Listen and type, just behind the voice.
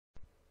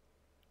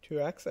To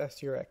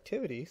access your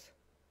activities,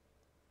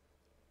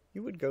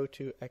 you would go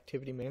to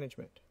Activity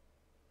Management.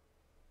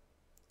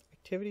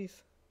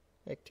 Activities,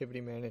 Activity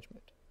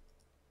Management.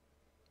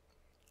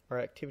 Our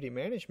Activity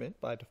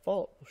Management by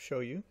default will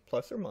show you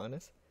plus or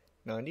minus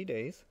 90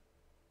 days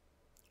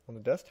on the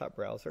desktop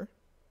browser.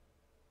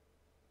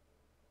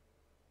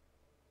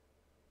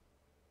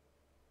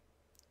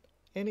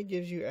 And it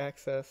gives you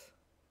access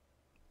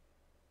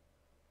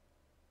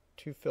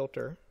to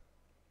filter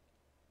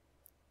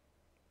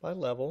by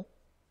level,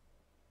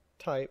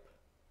 type,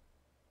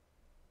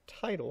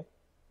 title,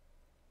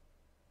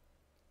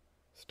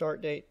 start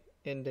date,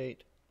 end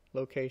date,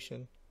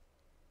 location,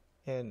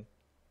 and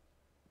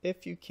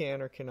if you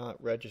can or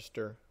cannot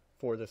register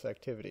for this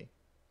activity.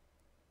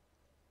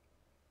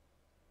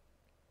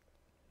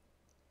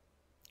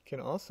 You can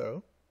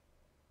also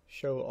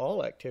show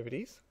all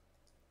activities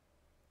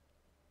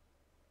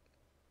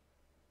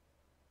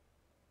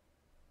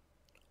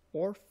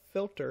or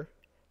filter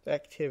the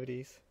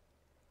activities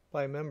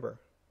by member.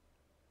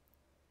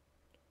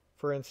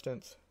 For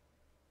instance,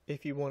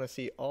 if you want to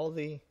see all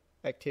the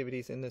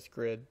activities in this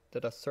grid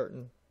that a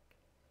certain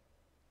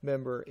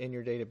member in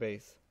your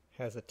database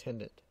has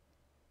attended,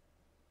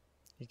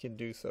 you can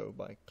do so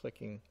by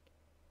clicking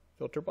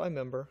Filter by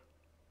Member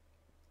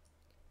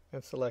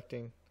and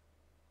selecting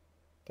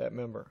that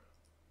member.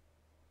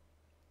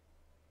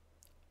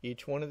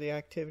 Each one of the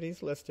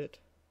activities listed,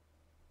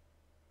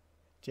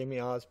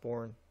 Jimmy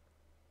Osborne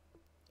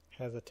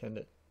has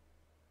attended.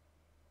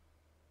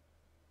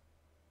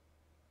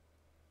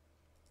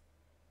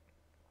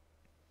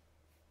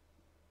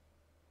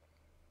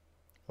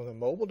 On the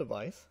mobile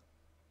device,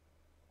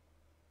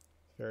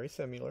 it's very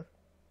similar.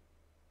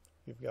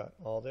 You've got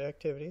all the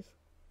activities.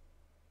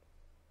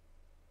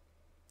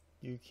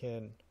 You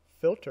can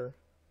filter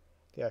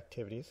the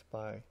activities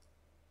by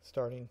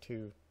starting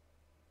to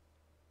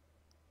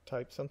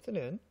type something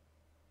in.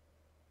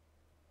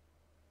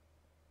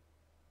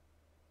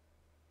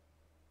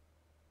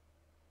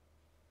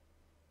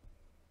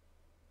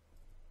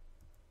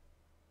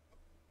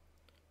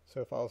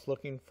 So if I was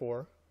looking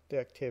for the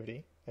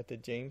activity at the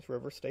James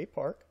River State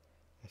Park,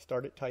 I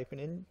started typing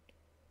in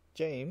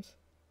James,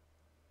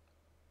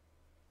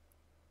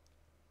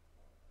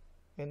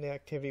 and the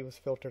activity was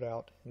filtered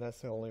out, and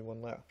that's the only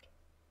one left.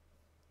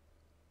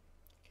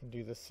 I can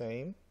do the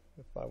same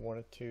if I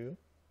wanted to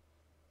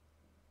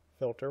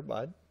filter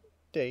by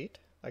date.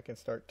 I can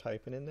start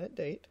typing in that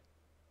date.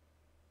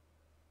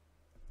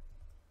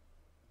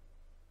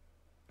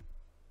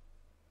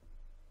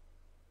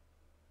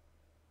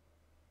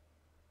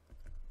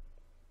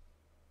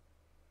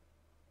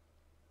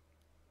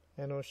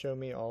 And it'll show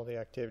me all the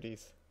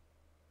activities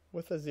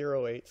with a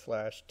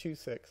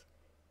 08/26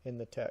 in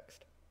the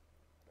text.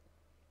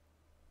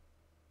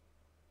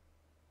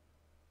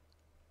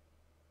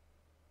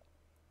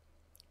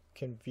 You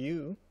can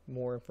view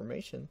more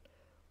information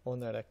on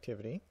that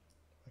activity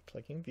by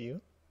clicking View.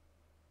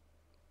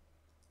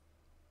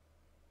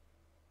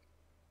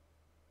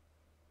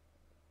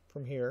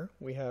 From here,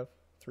 we have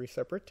 3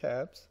 separate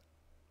tabs.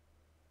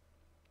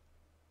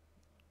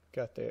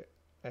 Got the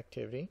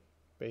activity,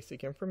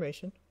 basic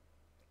information,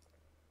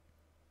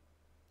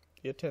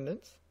 the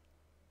attendance,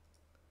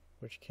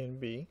 which can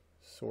be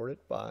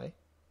sorted by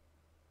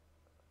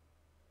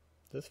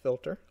this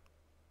filter.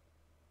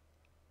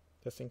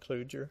 This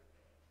includes your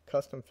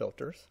custom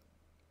filters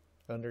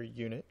under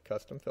Unit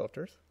Custom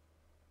Filters.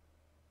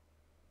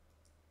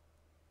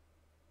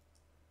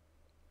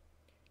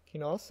 You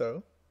can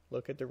also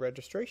look at the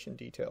registration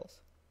details,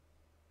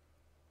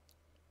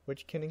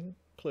 which can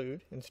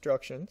include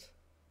instructions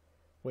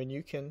when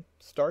you can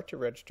start to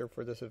register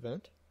for this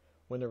event,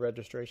 when the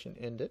registration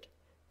ended,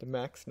 the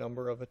max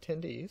number of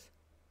attendees,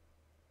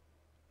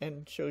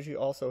 and shows you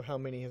also how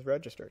many has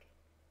registered.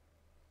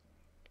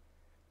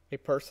 A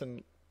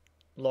person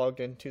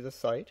logged into the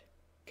site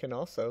can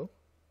also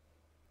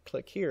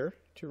click here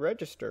to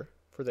register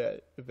for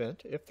that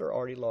event if they're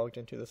already logged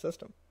into the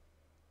system.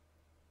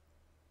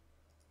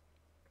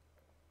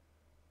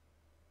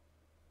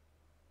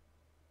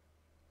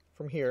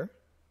 From here,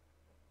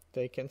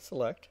 they can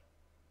select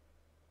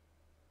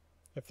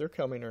if they're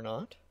coming or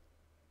not,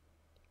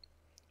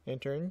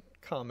 enter in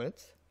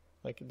comments,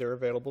 like they're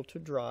available to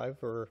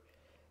drive or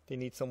they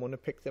need someone to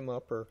pick them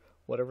up or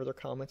whatever their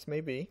comments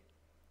may be,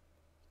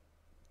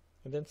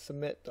 and then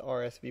submit the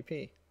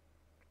RSVP.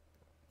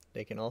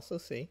 They can also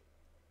see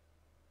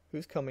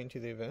who's coming to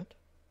the event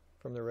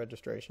from the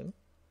registration,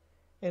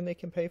 and they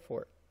can pay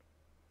for it.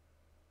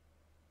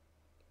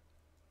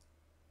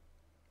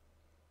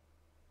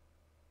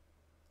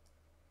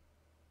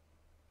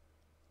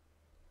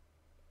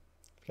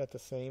 Got the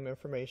same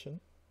information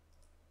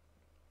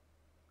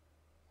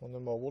on the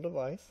mobile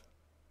device.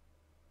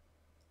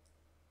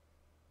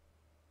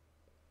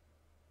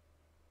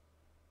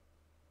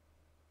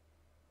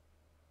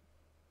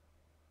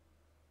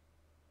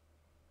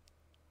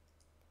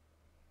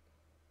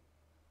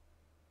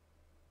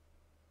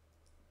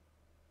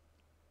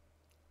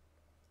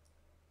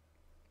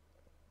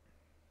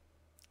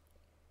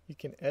 You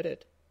can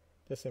edit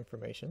this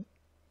information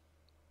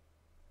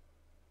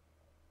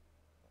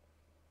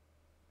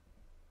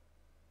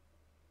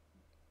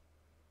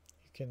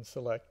You can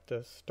select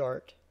the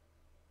start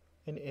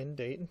and end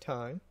date and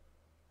time,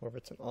 or if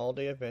it's an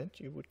all-day event,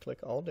 you would click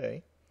all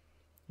day.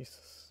 You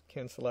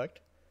can select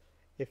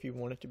if you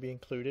want it to be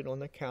included on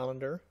the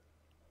calendar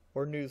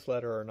or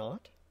newsletter or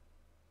not.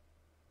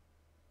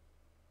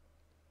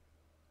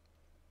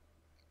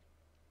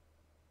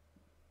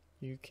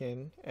 You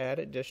can add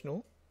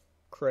additional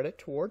credit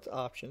towards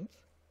options,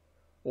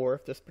 or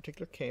if this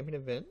particular camping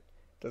event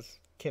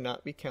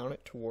cannot be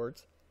counted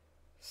towards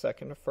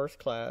second or first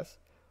class,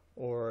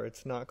 or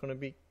it's not going to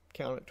be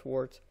counted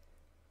towards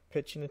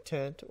pitching a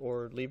tent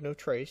or leave no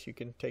trace, you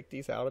can take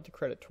these out of the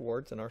credit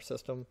towards, and our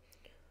system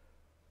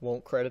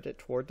won't credit it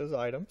toward those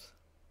items.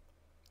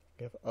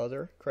 We have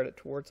other credit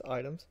towards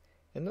items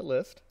in the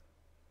list.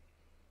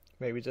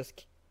 Maybe this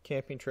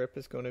camping trip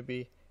is going to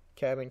be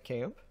cabin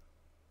camp.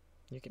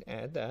 You can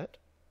add that.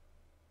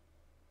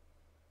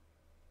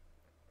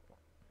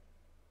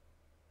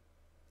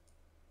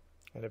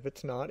 And if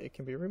it's not, it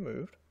can be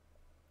removed.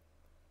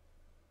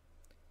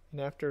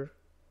 And after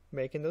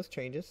making those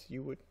changes,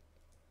 you would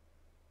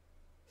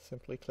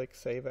simply click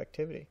Save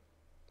Activity.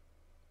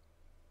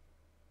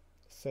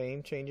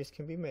 Same changes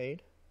can be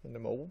made in the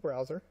mobile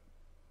browser.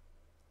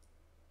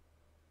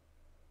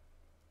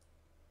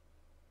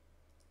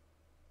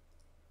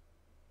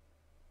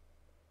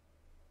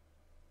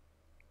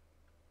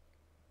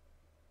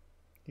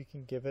 You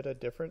can give it a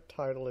different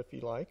title if you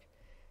like.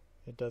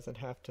 It doesn't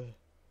have to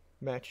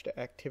match the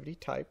activity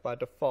type. By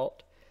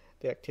default,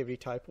 the activity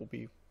type will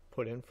be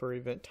put in for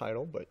event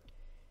title, but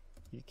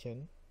you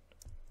can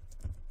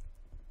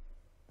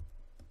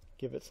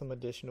give it some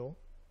additional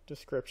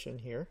description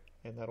here,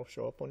 and that'll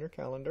show up on your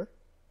calendar.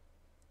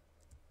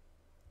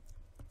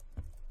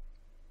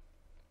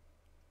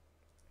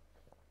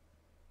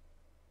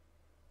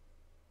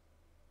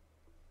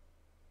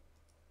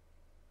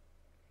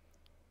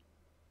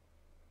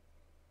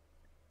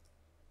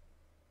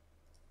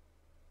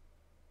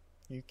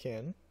 You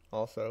can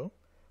also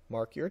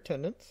mark your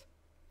attendance.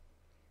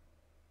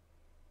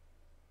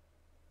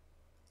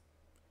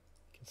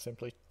 You can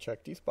simply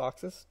check these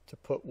boxes to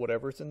put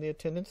whatever's in the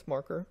attendance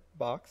marker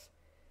box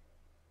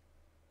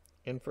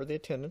in for the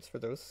attendance for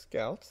those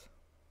scouts.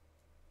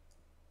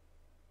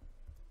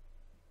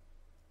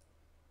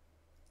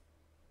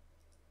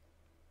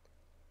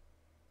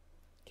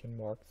 You can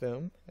mark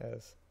them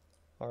as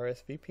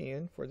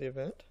RSVP for the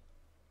event.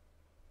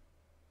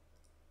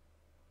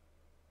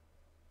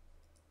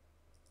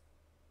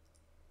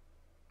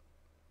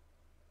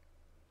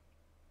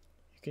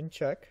 You can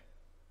check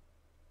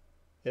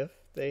if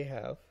they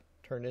have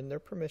turned in their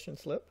permission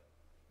slip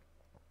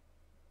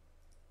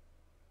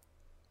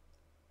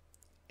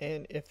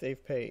and if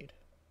they've paid.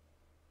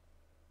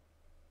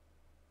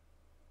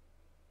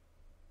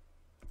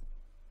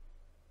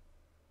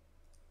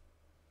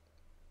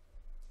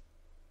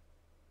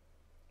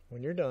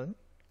 When you're done,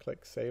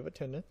 click Save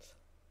Attendance.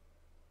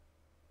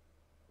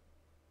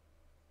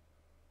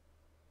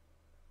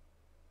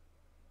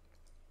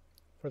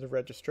 For the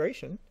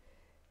registration,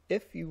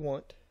 if you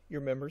want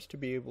your members to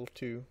be able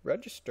to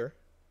register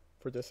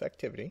for this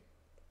activity,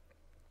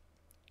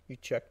 you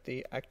check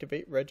the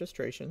Activate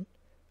Registration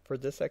for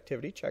this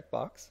activity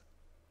checkbox.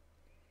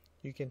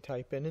 You can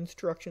type in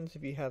instructions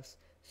if you have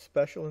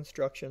special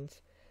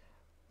instructions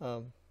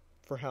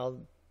for how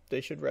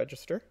they should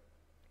register.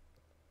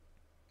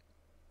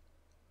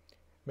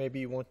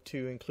 Maybe you want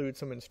to include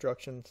some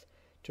instructions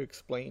to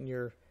explain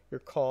your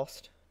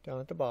cost down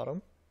at the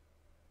bottom.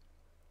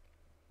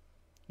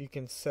 You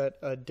can set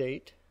a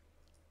date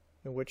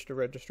in which the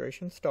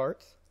registration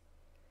starts,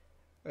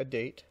 a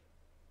date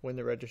when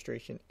the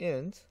registration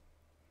ends,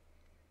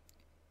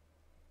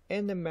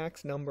 and the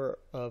max number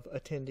of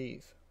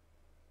attendees.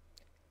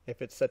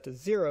 If it's set to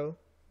 0,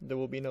 there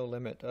will be no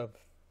limit of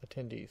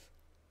attendees.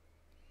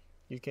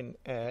 You can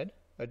add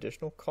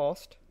additional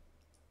cost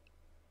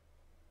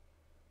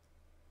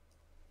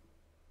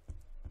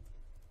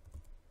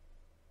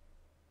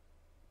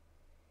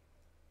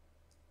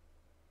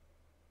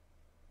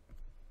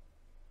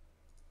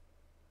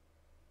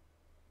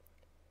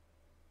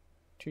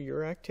to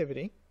your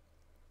activity.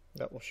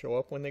 That will show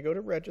up when they go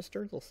to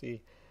register. They'll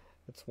see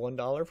it's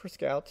 $1 for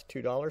scouts,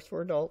 $2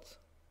 for adults.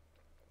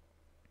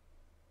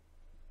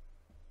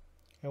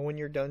 And when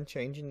you're done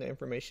changing the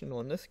information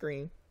on the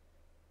screen,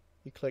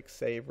 you click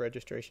Save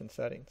Registration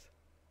Settings.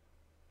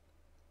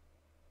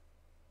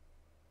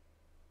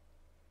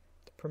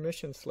 The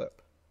permission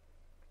slip.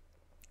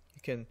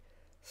 You can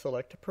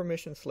select a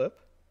permission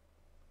slip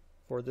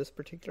for this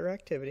particular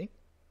activity.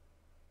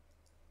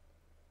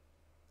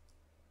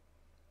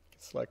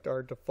 Select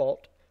our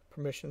default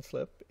permission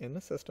slip in the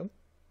system,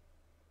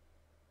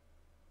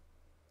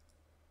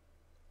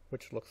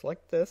 which looks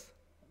like this.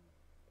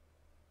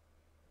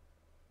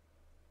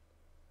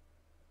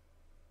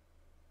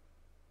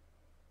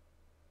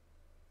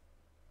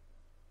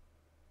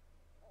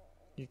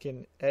 You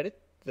can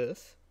edit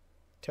this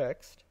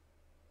text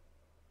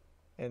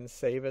and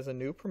save as a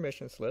new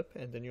permission slip,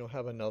 and then you'll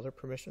have another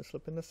permission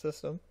slip in the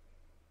system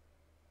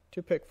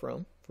to pick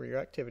from for your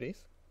activities.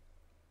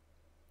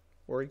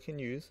 Or you can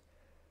use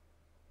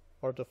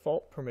our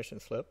default permission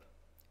slip,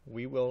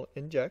 we will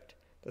inject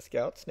the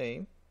scout's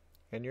name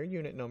and your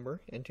unit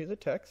number into the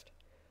text.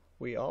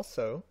 We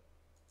also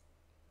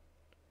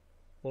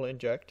will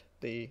inject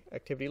the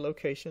activity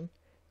location,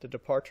 the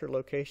departure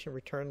location,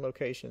 return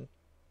location,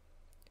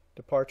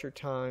 departure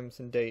times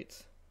and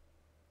dates,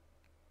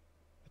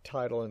 the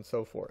title, and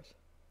so forth.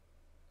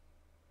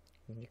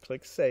 And you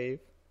click Save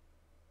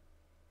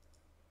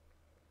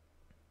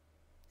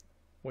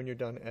when you're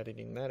done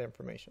editing that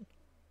information.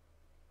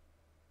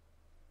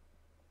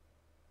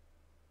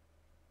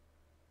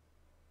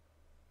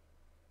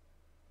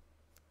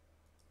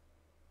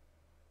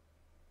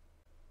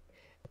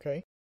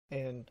 Okay,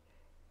 and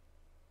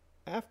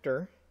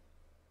after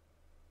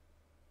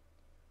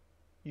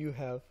you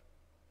have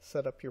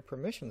set up your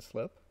permission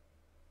slip,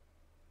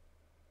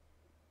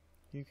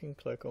 you can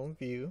click on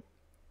View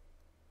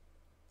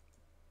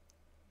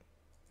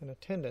and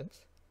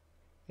Attendance,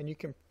 and you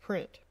can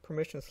print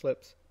permission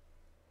slips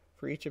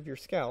for each of your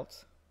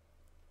scouts,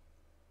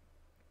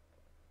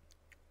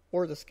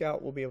 or the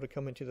scout will be able to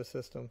come into the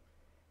system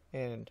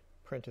and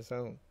print his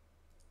own.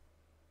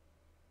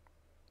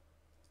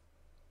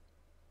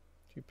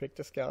 So you pick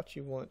the scouts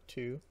you want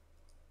to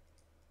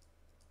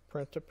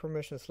print the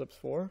permission slips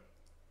for.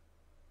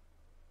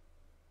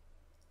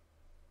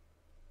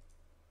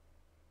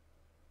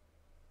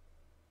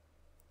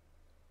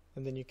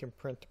 And then you can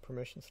print the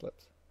permission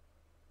slips.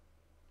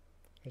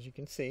 As you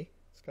can see,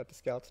 it's got the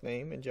scout's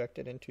name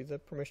injected into the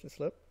permission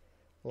slip,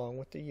 along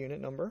with the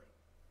unit number,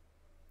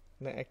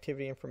 and the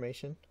activity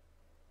information,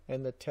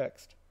 and the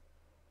text